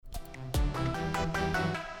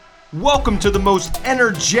Welcome to the most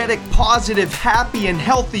energetic, positive, happy, and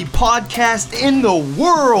healthy podcast in the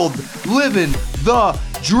world, Living the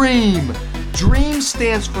Dream. DREAM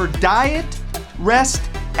stands for diet, rest,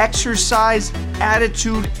 exercise,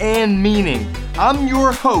 attitude, and meaning. I'm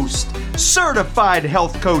your host, certified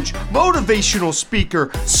health coach, motivational speaker,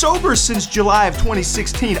 sober since July of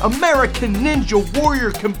 2016, American Ninja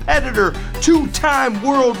Warrior competitor, two-time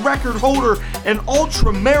world record holder, and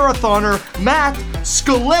ultra marathoner, Matt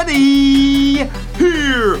Scaletti.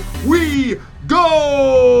 Here we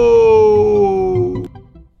go!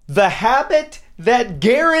 The habit that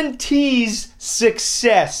guarantees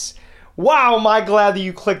success. Wow, am I glad that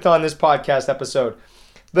you clicked on this podcast episode.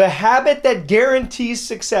 The habit that guarantees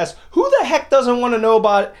success. Who the heck doesn't want to know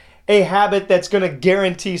about a habit that's going to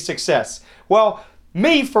guarantee success? Well,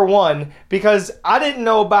 me for one, because I didn't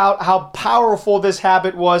know about how powerful this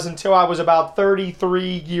habit was until I was about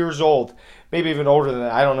 33 years old. Maybe even older than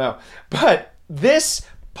that, I don't know. But this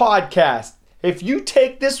podcast, if you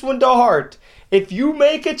take this one to heart, if you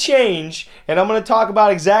make a change, and I'm going to talk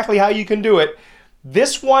about exactly how you can do it,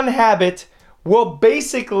 this one habit will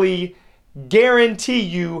basically guarantee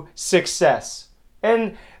you success.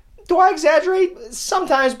 And do I exaggerate?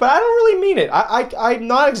 Sometimes, but I don't really mean it. I'm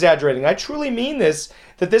not exaggerating. I truly mean this,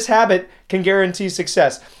 that this habit can guarantee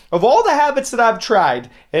success. Of all the habits that I've tried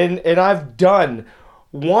and I've done,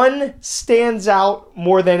 one stands out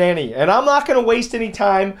more than any. And I'm not going to waste any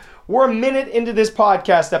time. We're a minute into this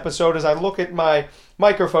podcast episode as I look at my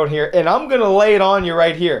microphone here, and I'm going to lay it on you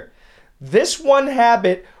right here. This one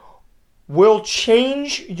habit will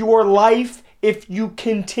change your life if you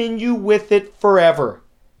continue with it forever.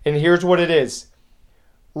 And here's what it is.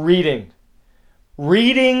 Reading.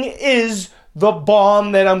 Reading is the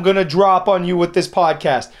bomb that I'm going to drop on you with this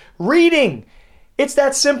podcast. Reading. It's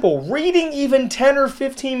that simple. Reading even 10 or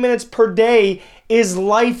 15 minutes per day is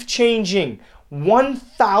life-changing.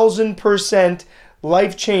 1,000%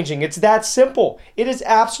 life-changing. It's that simple. It is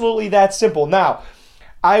absolutely that simple. Now,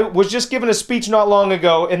 I was just given a speech not long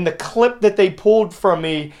ago, and the clip that they pulled from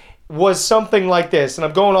me was something like this. And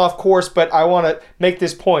I'm going off course, but I want to make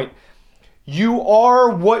this point. You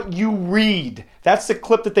are what you read. That's the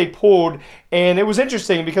clip that they pulled. And it was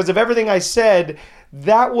interesting because of everything I said.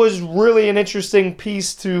 That was really an interesting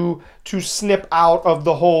piece to snip out of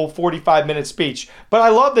the whole 45-minute speech. But I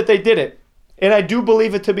love that they did it. And I do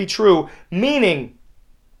believe it to be true. Meaning,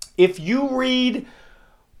 if you read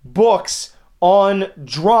books on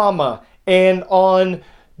drama and on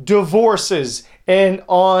divorces and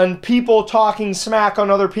on people talking smack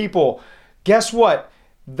on other people, guess what?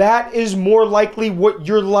 That is more likely what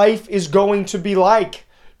your life is going to be like.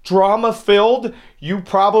 Drama-filled, you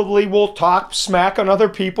probably will talk smack on other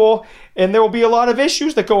people, and there will be a lot of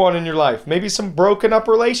issues that go on in your life. Maybe some broken up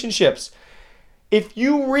relationships. If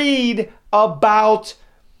you read about,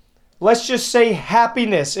 let's just say,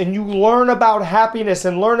 happiness, and you learn about happiness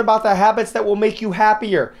and learn about the habits that will make you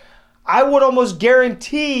happier, I would almost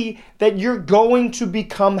guarantee that you're going to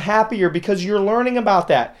become happier because you're learning about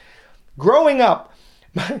that. Growing up,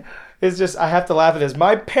 it's just, I have to laugh at this.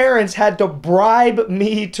 My parents had to bribe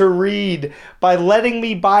me to read by letting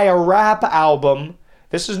me buy a rap album.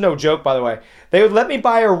 This is no joke, by the way. They would let me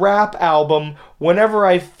buy a rap album whenever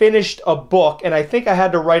I finished a book, and I think I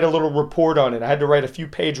had to write a little report on it. I had to write a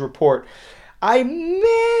few-page report. I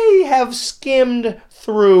may have skimmed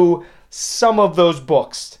through some of those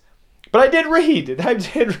books, but I did read.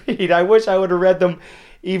 I wish I would have read them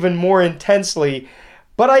even more intensely,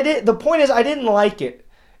 but I did. The point is, I didn't like it.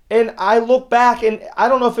 And I look back, and I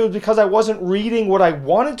don't know if it was because I wasn't reading what I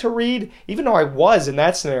wanted to read, even though I was in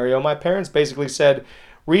that scenario. My parents basically said,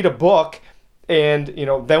 read a book, and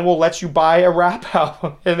then we'll let you buy a rap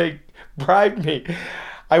album, and they bribed me.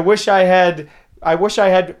 I wish I had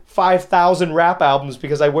 5,000 rap albums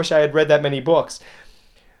because I wish I had read that many books.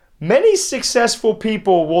 Many successful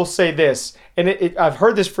people will say this, and I've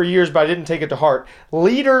heard this for years, but I didn't take it to heart.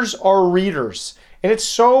 Leaders are readers, and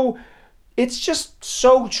it's just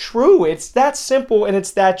so true. It's that simple, and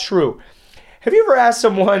it's that true. Have you ever asked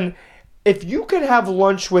someone, if you could have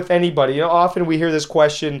lunch with anybody? Often we hear this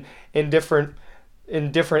question in different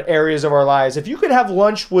areas of our lives. If you could have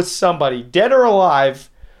lunch with somebody, dead or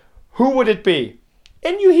alive, who would it be?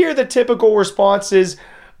 And you hear the typical responses.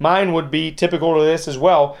 Mine would be typical to this as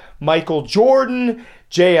well. Michael Jordan,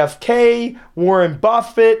 JFK, Warren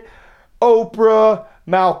Buffett, Oprah,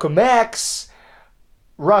 Malcolm X,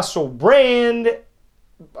 Russell Brand,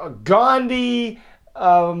 Gandhi,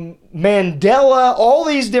 Mandela, all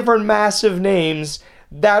these different massive names.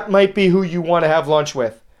 That might be who you want to have lunch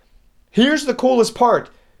with. Here's the coolest part.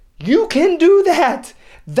 You can do that.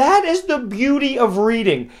 That is the beauty of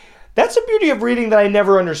reading. That's the beauty of reading that I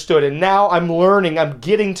never understood. And now I'm learning, I'm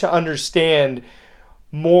getting to understand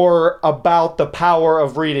more about the power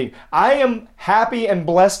of reading. I am happy and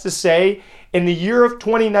blessed to say in the year of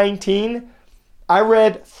 2019, I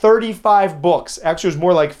read 35 books. Actually, it was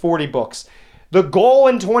more like 40 books. The goal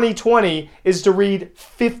in 2020 is to read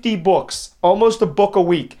 50 books, almost a book a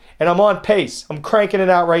week. And I'm on pace. I'm cranking it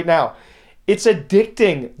out right now. It's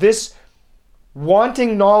addicting. This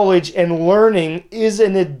wanting knowledge and learning is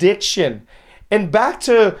an addiction. And back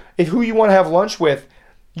to who you want to have lunch with,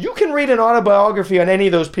 you can read an autobiography on any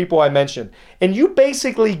of those people I mentioned, and you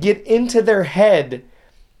basically get into their head,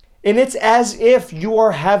 and it's as if you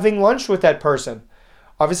are having lunch with that person.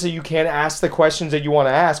 Obviously, you can't ask the questions that you want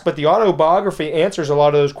to ask, but the autobiography answers a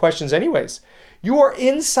lot of those questions anyways. You are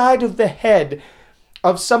inside of the head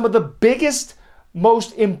of some of the biggest,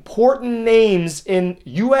 most important names in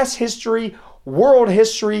U.S. history, world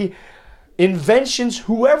history, inventions,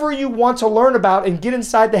 whoever you want to learn about and get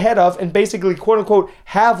inside the head of and basically, quote unquote,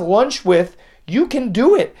 have lunch with. You can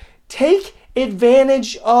do it. Take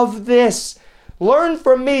advantage of this. Learn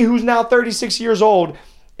from me, who's now 36 years old.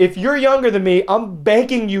 If you're younger than me, I'm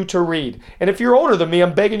begging you to read. And if you're older than me,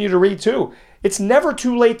 I'm begging you to read too. It's never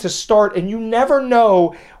too late to start, and you never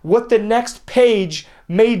know what the next page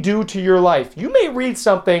may do to your life. You may read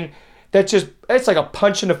something that it's like a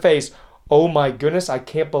punch in the face. Oh my goodness, I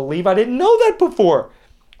can't believe I didn't know that before.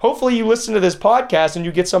 Hopefully you listen to this podcast and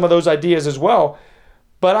you get some of those ideas as well.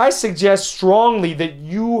 But I suggest strongly that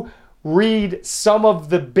you read some of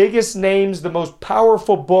the biggest names, the most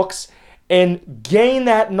powerful books, and gain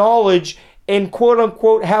that knowledge and quote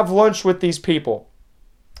unquote have lunch with these people.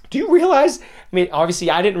 Do you realize, obviously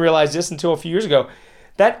I didn't realize this until a few years ago,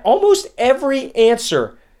 that almost every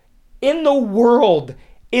answer in the world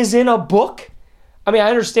is in a book? I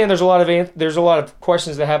understand there's a lot of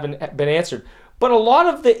questions that haven't been answered, but a lot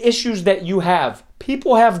of the issues that you have,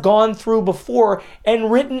 people have gone through before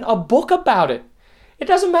and written a book about it. It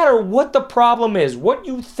doesn't matter what the problem is, what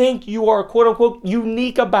you think you are quote unquote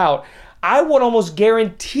unique about. I would almost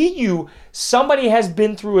guarantee you somebody has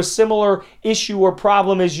been through a similar issue or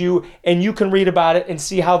problem as you, and you can read about it and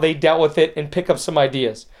see how they dealt with it and pick up some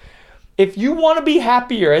ideas. If you want to be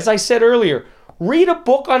happier, as I said earlier, read a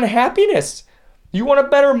book on happiness. You want a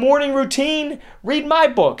better morning routine? Read my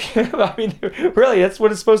book. Really, that's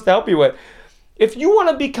what it's supposed to help you with. If you want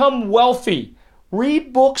to become wealthy,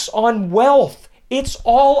 read books on wealth. It's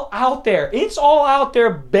all out there. It's all out there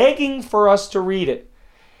begging for us to read it.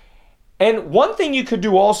 And one thing you could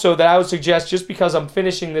do also that I would suggest, just because I'm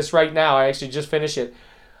finishing this right now, I actually just finished it.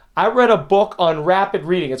 I read a book on rapid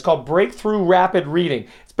reading. It's called Breakthrough Rapid Reading.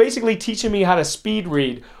 It's basically teaching me how to speed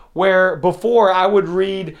read, where before I would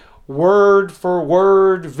read word for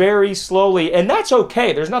word very slowly, and that's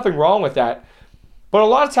okay. There's nothing wrong with that. But a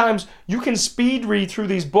lot of times you can speed read through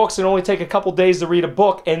these books and only take a couple days to read a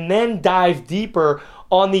book and then dive deeper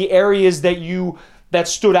on the areas that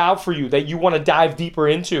stood out for you, that you want to dive deeper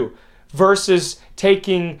into, versus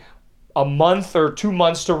taking a month or 2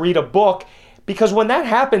 months to read a book. Because when that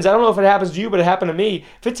happens, I don't know if it happens to you, but it happened to me.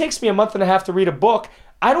 If it takes me a month and a half to read a book,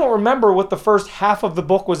 I don't remember what the first half of the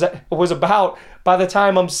book was about by the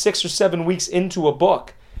time I'm 6 or 7 weeks into a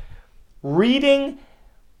book. Reading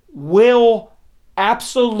will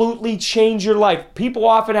absolutely change your life. People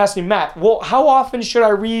often ask me, Matt, well, how often should I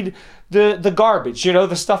read the garbage,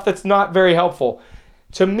 the stuff that's not very helpful?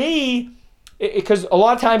 To me, because a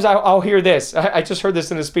lot of times I'll hear this. I just heard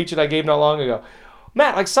this in a speech that I gave not long ago.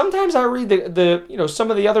 Matt, sometimes I read the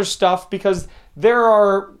some of the other stuff because there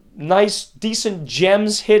are nice, decent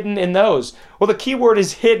gems hidden in those. Well, the key word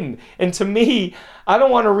is hidden. And to me, I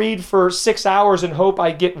don't want to read for 6 hours and hope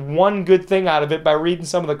I get one good thing out of it by reading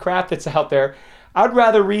some of the crap that's out there. I'd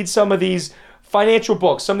rather read some of these financial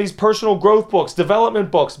books, some of these personal growth books,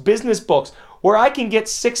 development books, business books, where I can get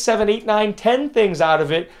 6, 7, 8, 9, 10 things out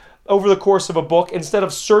of it over the course of a book instead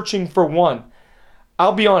of searching for one.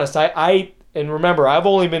 I'll be honest, and remember, I've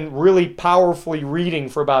only been really powerfully reading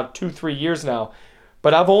for about 2-3 years now,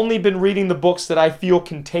 but I've only been reading the books that I feel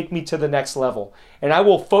can take me to the next level. And I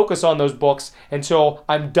will focus on those books until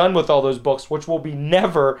I'm done with all those books, which will be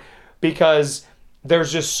never, because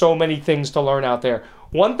there's just so many things to learn out there.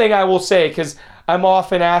 One thing I will say, because I'm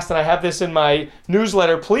often asked, and I have this in my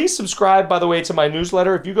newsletter, please subscribe, by the way, to my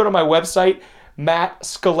newsletter. If you go to my website,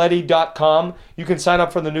 mattscaletti.com, you can sign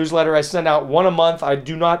up for the newsletter. I send out one a month. I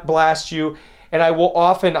do not blast you. And I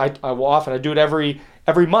do it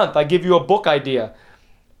every month. I give you a book idea.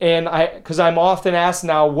 And because I'm often asked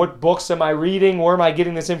now, what books am I reading? Where am I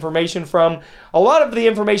getting this information from? A lot of the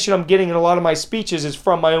information I'm getting in a lot of my speeches is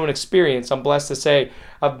from my own experience. I'm blessed to say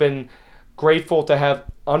I've been grateful to have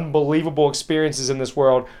unbelievable experiences in this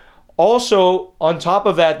world. Also, on top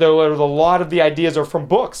of that, though, a lot of the ideas are from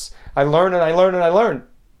books. I learn and I learn and I learn.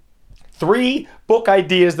 3 book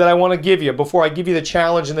ideas that I want to give you before I give you the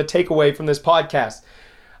challenge and the takeaway from this podcast.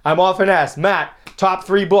 I'm often asked, Matt, top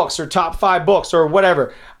 3 books or top 5 books or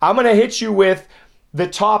whatever. I'm going to hit you with the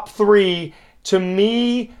top 3. To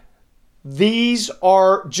me, these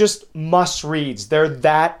are just must reads. They're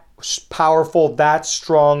that powerful, that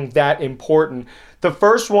strong, that important. The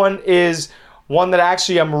first one is one that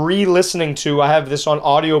actually I'm re-listening to. I have this on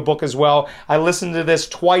audiobook as well. I listen to this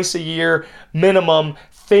twice a year minimum.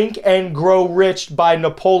 Think and Grow Rich by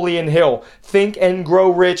Napoleon Hill. Think and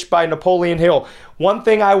Grow Rich by Napoleon Hill. One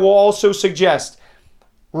thing I will also suggest,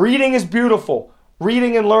 reading is beautiful.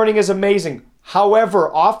 Reading and learning is amazing. However,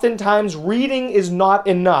 oftentimes reading is not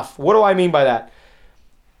enough. What do I mean by that?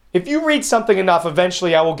 If you read something enough,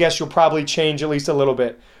 eventually I will guess you'll probably change at least a little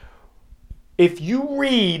bit. If you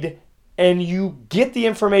read and you get the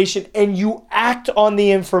information and you act on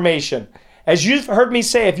the information, as you've heard me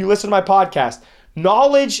say if you listen to my podcast,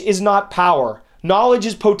 knowledge is not power. Knowledge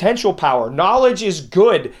is potential power. Knowledge is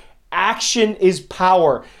good. Action is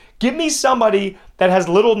power. Give me somebody that has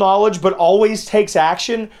little knowledge but always takes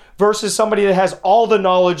action versus somebody that has all the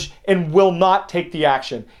knowledge and will not take the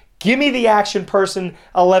action. Give me the action person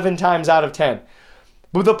 11 times out of 10.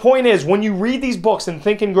 But the point is, when you read these books, and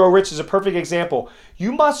Think and Grow Rich is a perfect example,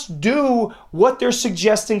 you must do what they're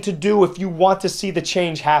suggesting to do if you want to see the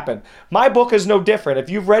change happen. My book is no different. If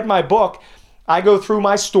you've read my book, I go through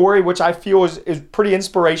my story, which I feel is pretty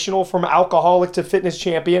inspirational, from alcoholic to fitness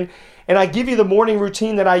champion, and I give you the morning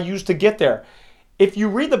routine that I use to get there. If you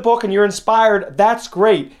read the book and you're inspired, that's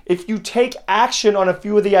great. If you take action on a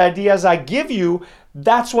few of the ideas I give you,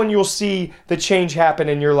 that's when you'll see the change happen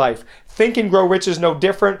in your life. Think and Grow Rich is no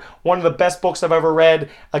different. One of the best books I've ever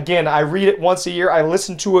read. Again, I read it once a year. I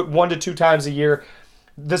listen to it 1 to 2 times a year.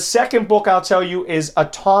 The second book I'll tell you is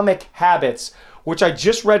Atomic Habits, which I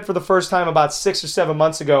just read for the first time about 6 or 7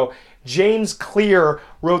 months ago. James Clear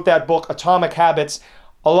wrote that book, Atomic Habits.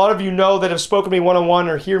 A lot of you know that have spoken to me one-on-one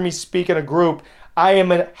or hear me speak in a group. I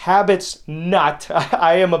am a habits nut.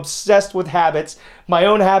 I am obsessed with habits. My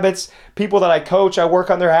own habits, people that I coach, I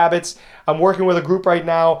work on their habits. I'm working with a group right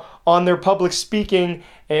now on their public speaking,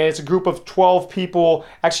 and it's a group of 12 people.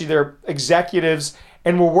 Actually, they're executives,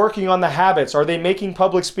 and we're working on the habits. Are they making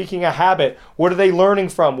public speaking a habit? What are they learning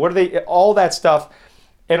from? All that stuff.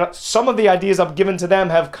 And some of the ideas I've given to them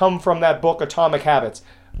have come from that book, Atomic Habits.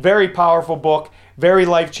 Very powerful book, very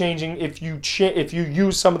life-changing if you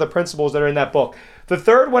use some of the principles that are in that book. The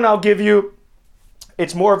third one I'll give you,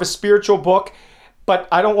 it's more of a spiritual book, but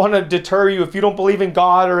I don't want to deter you. If you don't believe in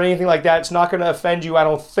God or anything like that, it's not going to offend you, I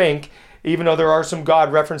don't think, even though there are some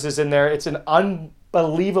God references in there. It's an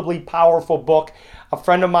unbelievably powerful book. A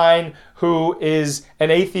friend of mine who is an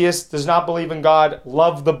atheist, does not believe in God,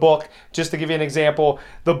 loved the book. Just to give you an example,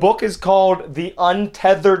 the book is called The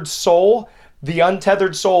Untethered Soul. The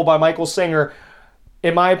Untethered Soul by Michael Singer.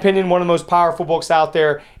 In my opinion, one of the most powerful books out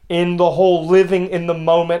there in the whole living in the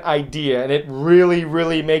moment idea. And it really,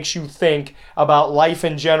 really makes you think about life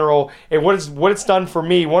in general. And what it's done for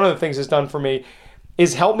me, one of the things it's done for me,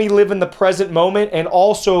 is help me live in the present moment and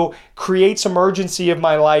also create some urgency of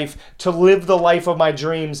my life to live the life of my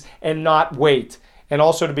dreams and not wait. And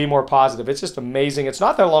also to be more positive. It's just amazing. It's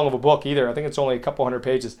not that long of a book either. I think it's only a couple hundred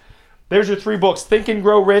pages. There's your 3 books, Think and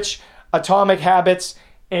Grow Rich, Atomic Habits,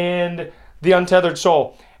 and The Untethered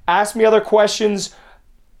Soul. Ask me other questions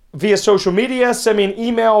via social media. Send me an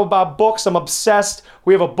email about books. I'm obsessed.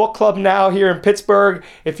 We have a book club now here in Pittsburgh.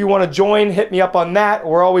 If you want to join, hit me up on that.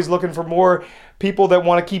 We're always looking for more people that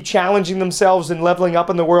want to keep challenging themselves and leveling up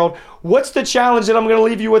in the world. What's the challenge that I'm going to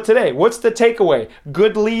leave you with today? What's the takeaway?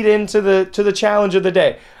 Good lead into the challenge of the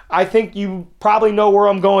day. I think you probably know where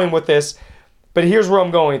I'm going with this, but here's where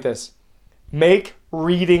I'm going with this. Make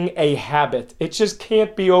reading a habit. It just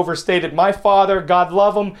can't be overstated. My father, God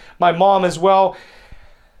love him, my mom as well.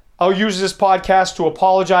 I'll use this podcast to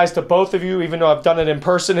apologize to both of you, even though I've done it in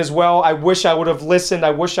person as well. I wish I would have listened.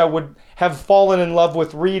 I wish I would have fallen in love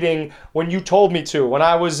with reading when you told me to. When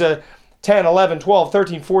I was 10, 11, 12,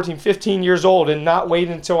 13, 14, 15 years old and not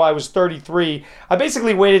waiting until I was 33. I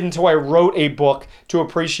basically waited until I wrote a book to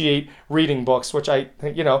appreciate reading books, which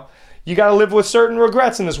you got to live with certain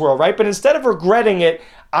regrets in this world, right? But instead of regretting it,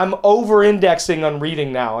 I'm over-indexing on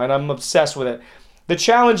reading now, and I'm obsessed with it. The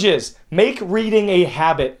challenge is, make reading a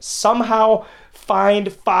habit. Somehow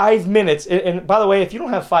find 5 minutes. And by the way, if you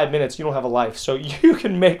don't have 5 minutes, you don't have a life. So you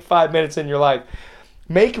can make 5 minutes in your life.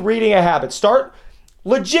 Make reading a habit. Start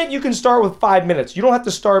Legit, you can start with 5 minutes. You don't have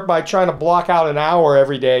to start by trying to block out an hour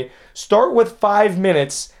every day. Start with 5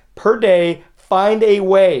 minutes per day. Find a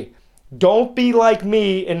way. Don't be like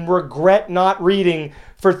me and regret not reading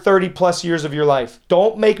for 30 plus years of your life.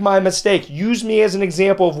 Don't make my mistake. Use me as an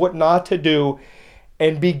example of what not to do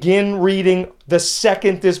and begin reading the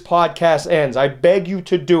second this podcast ends. I beg you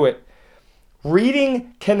to do it.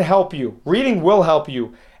 Reading can help you. Reading will help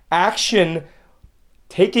you.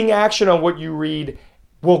 Taking action on what you read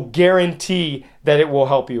will guarantee that it will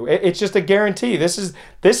help you. It's just a guarantee. This is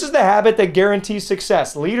the habit that guarantees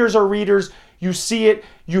success. Leaders are readers. You see it,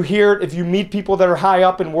 you hear it. If you meet people that are high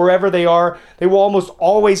up and wherever they are, they will almost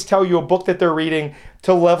always tell you a book that they're reading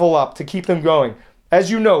to level up, to keep them going.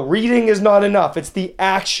 As you know, reading is not enough. It's the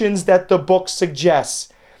actions that the book suggests.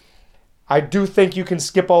 I do think you can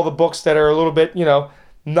skip all the books that are a little bit,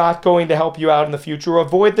 not going to help you out in the future.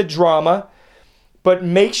 Avoid the drama, but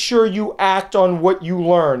make sure you act on what you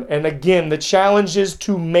learn. And again, the challenge is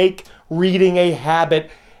to make reading a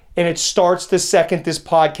habit, and it starts the second this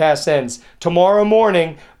podcast ends. Tomorrow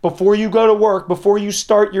morning, before you go to work, before you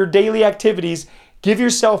start your daily activities, give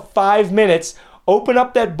yourself 5 minutes. Open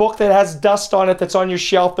up that book that has dust on it that's on your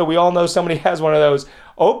shelf that we all know somebody has one of those.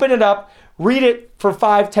 Open it up, read it for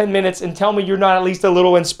 5-10 minutes, and tell me you're not at least a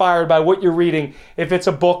little inspired by what you're reading. If it's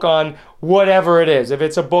a book on whatever it is. If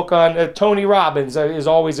it's a book on Tony Robbins is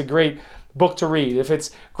always a great book to read. If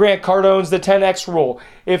it's Grant Cardone's The 10X Rule,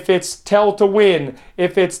 if it's Tell to Win,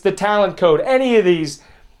 if it's The Talent Code, any of these,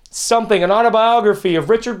 an autobiography of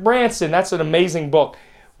Richard Branson, that's an amazing book.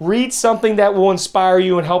 Read something that will inspire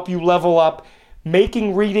you and help you level up.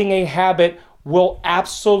 Making reading a habit will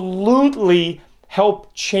absolutely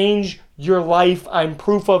help change your life. I'm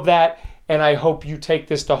proof of that, and I hope you take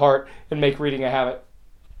this to heart and make reading a habit.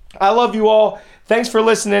 I love you all. Thanks for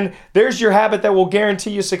listening. There's your habit that will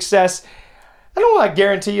guarantee you success. I don't want to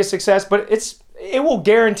guarantee you success, but it will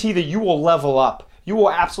guarantee that you will level up. You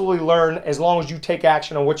will absolutely learn as long as you take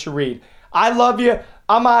action on what you read. I love you.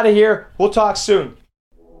 I'm out of here. We'll talk soon.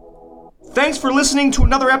 Thanks for listening to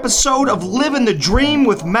another episode of Living the Dream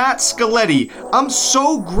with Matt Scaletti. I'm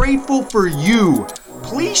so grateful for you.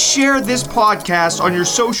 Please share this podcast on your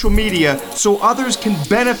social media so others can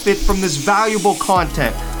benefit from this valuable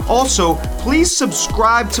content. Also, please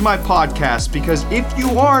subscribe to my podcast because if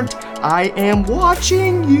you aren't, I am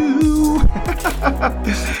watching you.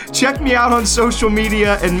 Check me out on social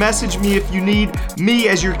media and message me if you need me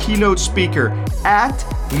as your keynote speaker at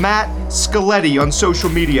Matt Scaletti on social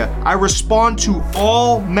media. I respond to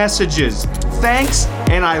all messages. Thanks,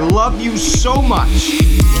 and I love you so much.